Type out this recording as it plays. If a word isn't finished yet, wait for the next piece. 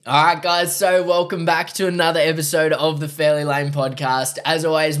Alright guys, so welcome back to another episode of the Fairly Lame podcast. As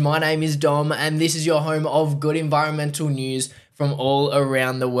always, my name is Dom and this is your home of good environmental news from all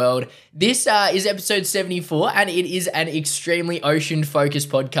around the world. This is episode 74 and it is an extremely ocean focused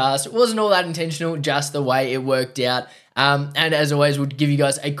podcast. It wasn't all that intentional, just the way it worked out. And as always, we'll give you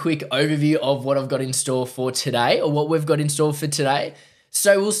guys a quick overview of what I've got in store for today, or what we've got in store for today.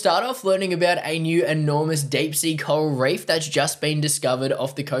 So we'll start off learning about a new enormous deep sea coral reef that's just been discovered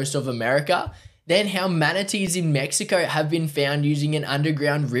off the coast of America. Then how manatees in Mexico have been found using an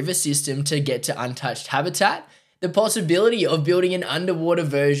underground river system to get to untouched habitat. The possibility of building an underwater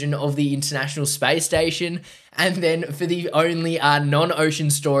version of the International Space Station. And then for the only non-ocean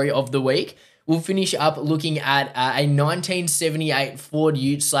story of the week, we'll finish up looking at a 1978 Ford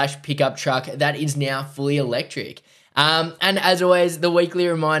Ute / pickup truck that is now fully electric. And as always, the weekly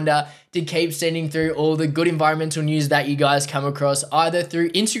reminder to keep sending through all the good environmental news that you guys come across, either through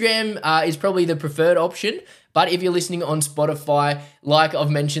Instagram is probably the preferred option. But if you're listening on Spotify, like I've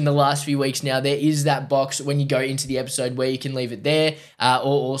mentioned the last few weeks now, there is that box when you go into the episode where you can leave it there, or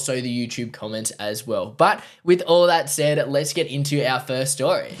also the YouTube comments as well. But with all that said, let's get into our first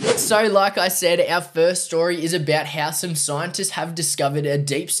story. So like I said, our first story is about how some scientists have discovered a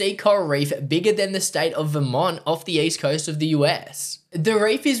deep sea coral reef bigger than the state of Vermont off the east coast of the US. The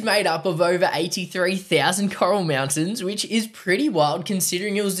reef is made up of over 83,000 coral mountains, which is pretty wild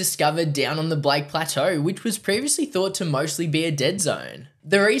considering it was discovered down on the Blake Plateau, which was previously thought to mostly be a dead zone.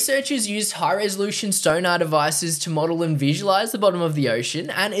 The researchers used high-resolution sonar devices to model and visualize the bottom of the ocean,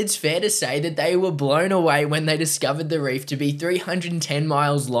 and it's fair to say that they were blown away when they discovered the reef to be 310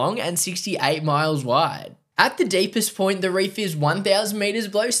 miles long and 68 miles wide. At the deepest point, the reef is 1,000 meters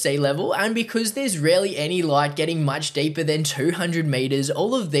below sea level, and because there's rarely any light getting much deeper than 200 meters,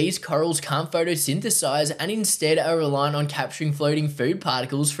 all of these corals can't photosynthesize and instead are reliant on capturing floating food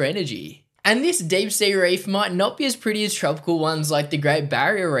particles for energy. And this deep sea reef might not be as pretty as tropical ones like the Great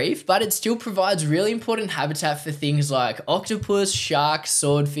Barrier Reef, but it still provides really important habitat for things like octopus, sharks,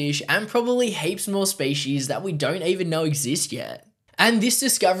 swordfish, and probably heaps more species that we don't even know exist yet. And this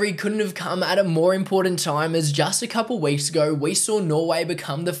discovery couldn't have come at a more important time, as just a couple weeks ago we saw Norway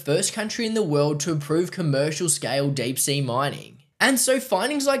become the first country in the world to approve commercial scale deep sea mining. And so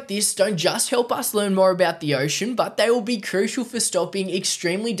findings like this don't just help us learn more about the ocean, but they will be crucial for stopping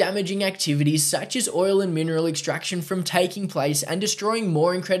extremely damaging activities such as oil and mineral extraction from taking place and destroying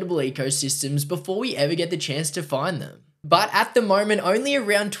more incredible ecosystems before we ever get the chance to find them. But at the moment, only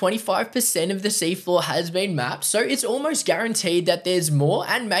around 25% of the seafloor has been mapped, so it's almost guaranteed that there's more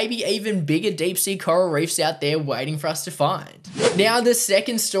and maybe even bigger deep sea coral reefs out there waiting for us to find. Now, the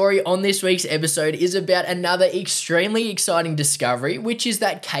second story on this week's episode is about another extremely exciting discovery, which is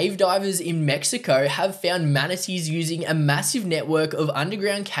that cave divers in Mexico have found manatees using a massive network of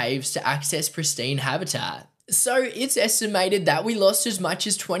underground caves to access pristine habitat. So it's estimated that we lost as much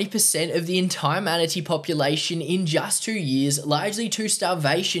as 20% of the entire manatee population in just 2 years, largely to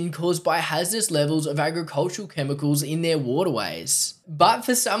starvation caused by hazardous levels of agricultural chemicals in their waterways. But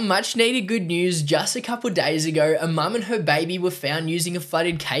for some much needed good news, just a couple days ago, a mum and her baby were found using a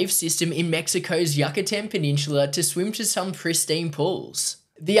flooded cave system in Mexico's Yucatan Peninsula to swim to some pristine pools.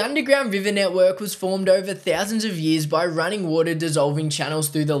 The underground river network was formed over thousands of years by running water dissolving channels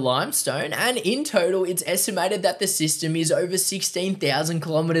through the limestone, and in total it's estimated that the system is over 16,000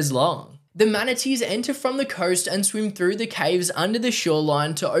 kilometers long. The manatees enter from the coast and swim through the caves under the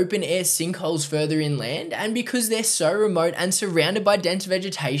shoreline to open air sinkholes further inland, and because they're so remote and surrounded by dense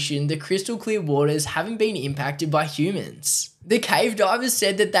vegetation, the crystal clear waters haven't been impacted by humans. The cave divers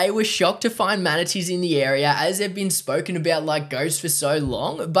said that they were shocked to find manatees in the area, as they've been spoken about like ghosts for so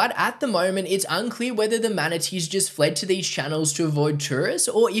long, but at the moment it's unclear whether the manatees just fled to these channels to avoid tourists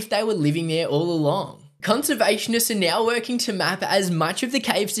or if they were living there all along. Conservationists are now working to map as much of the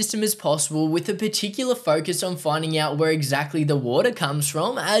cave system as possible, with a particular focus on finding out where exactly the water comes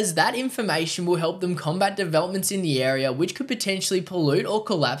from, as that information will help them combat developments in the area which could potentially pollute or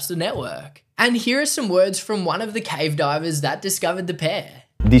collapse the network. And here are some words from one of the cave divers that discovered the pair.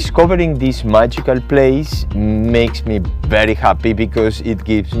 Discovering this magical place makes me very happy because it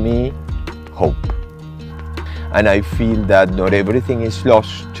gives me hope. And I feel that not everything is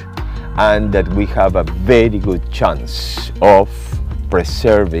lost and that we have a very good chance of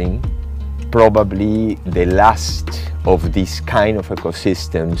preserving probably the last of these kind of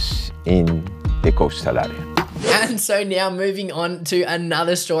ecosystems in the coastal area. And so now moving on to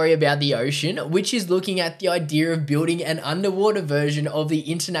another story about the ocean, which is looking at the idea of building an underwater version of the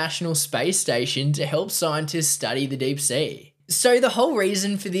International Space Station to help scientists study the deep sea. So the whole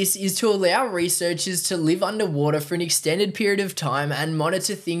reason for this is to allow researchers to live underwater for an extended period of time and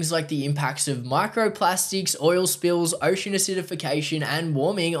monitor things like the impacts of microplastics, oil spills, ocean acidification, and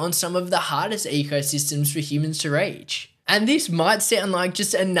warming on some of the hardest ecosystems for humans to reach. And this might sound like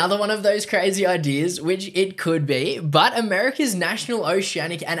just another one of those crazy ideas, which it could be, but America's National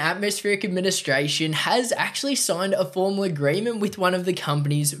Oceanic and Atmospheric Administration has actually signed a formal agreement with one of the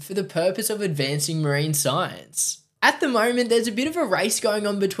companies for the purpose of advancing marine science. At the moment, there's a bit of a race going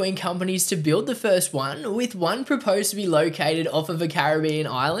on between companies to build the first one, with one proposed to be located off of a Caribbean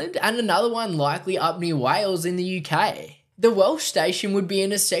island and another one likely up near Wales in the UK. The Welsh station would be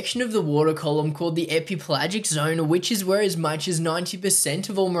in a section of the water column called the epipelagic zone, which is where as much as 90%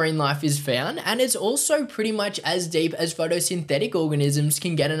 of all marine life is found, and it's also pretty much as deep as photosynthetic organisms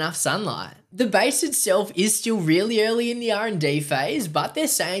can get enough sunlight. The base itself is still really early in the R&D phase, but they're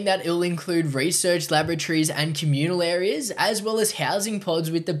saying that it'll include research laboratories and communal areas, as well as housing pods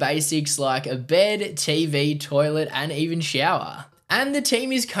with the basics like a bed, TV, toilet, and even shower. And the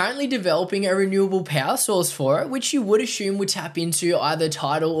team is currently developing a renewable power source for it, which you would assume would tap into either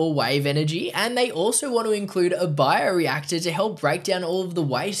tidal or wave energy, and they also want to include a bioreactor to help break down all of the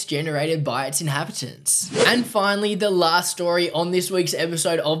waste generated by its inhabitants. And finally, the last story on this week's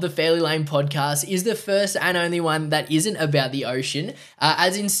episode of the Fairly Lame podcast is the first and only one that isn't about the ocean,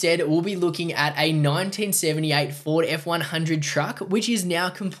 as instead we'll be looking at a 1978 Ford F100 truck, which is now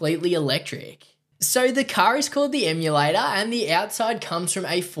completely electric. So the car is called the Emulator, and the outside comes from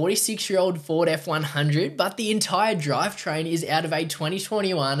a 46-year-old Ford F100, but the entire drivetrain is out of a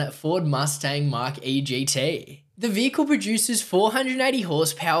 2021 Ford Mustang Mach-E GT. The vehicle produces 480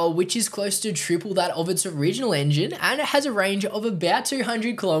 horsepower, which is close to triple that of its original engine, and it has a range of about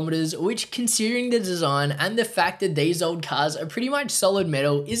 200 kilometers, which, considering the design and the fact that these old cars are pretty much solid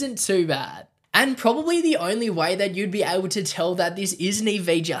metal, isn't too bad. And probably the only way that you'd be able to tell that this is an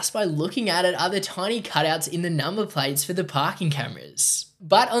EV just by looking at it are the tiny cutouts in the number plates for the parking cameras.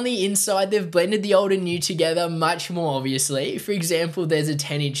 But on the inside, they've blended the old and new together much more obviously. For example, there's a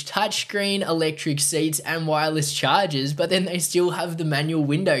 10-inch touchscreen, electric seats, and wireless chargers, but then they still have the manual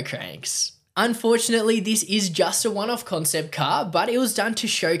window cranks. Unfortunately, this is just a one-off concept car, but it was done to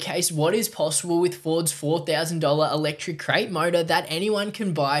showcase what is possible with Ford's $4,000 electric crate motor that anyone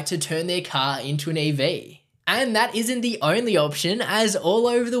can buy to turn their car into an EV. And that isn't the only option, as all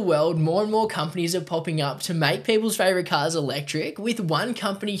over the world, more and more companies are popping up to make people's favourite cars electric, with one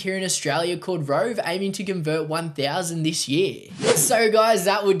company here in Australia called Rove aiming to convert 1,000 this year. So guys,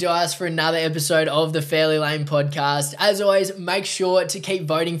 that would do us for another episode of the Fairly Lame podcast. As always, make sure to keep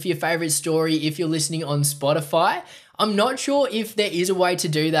voting for your favourite story if you're listening on Spotify. I'm not sure if there is a way to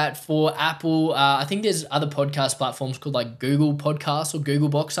do that for Apple. I think there's other podcast platforms called like Google Podcasts or Google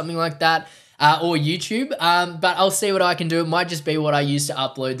Box, something like that. Or YouTube, but I'll see what I can do. It might just be what I use to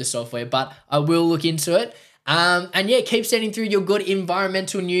upload the software, but I will look into it. And yeah, keep sending through your good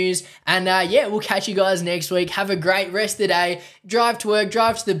environmental news. And yeah, we'll catch you guys next week. Have a great rest of the day. Drive to work,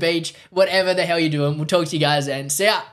 drive to the beach, whatever the hell you're doing. We'll talk to you guys then. See ya.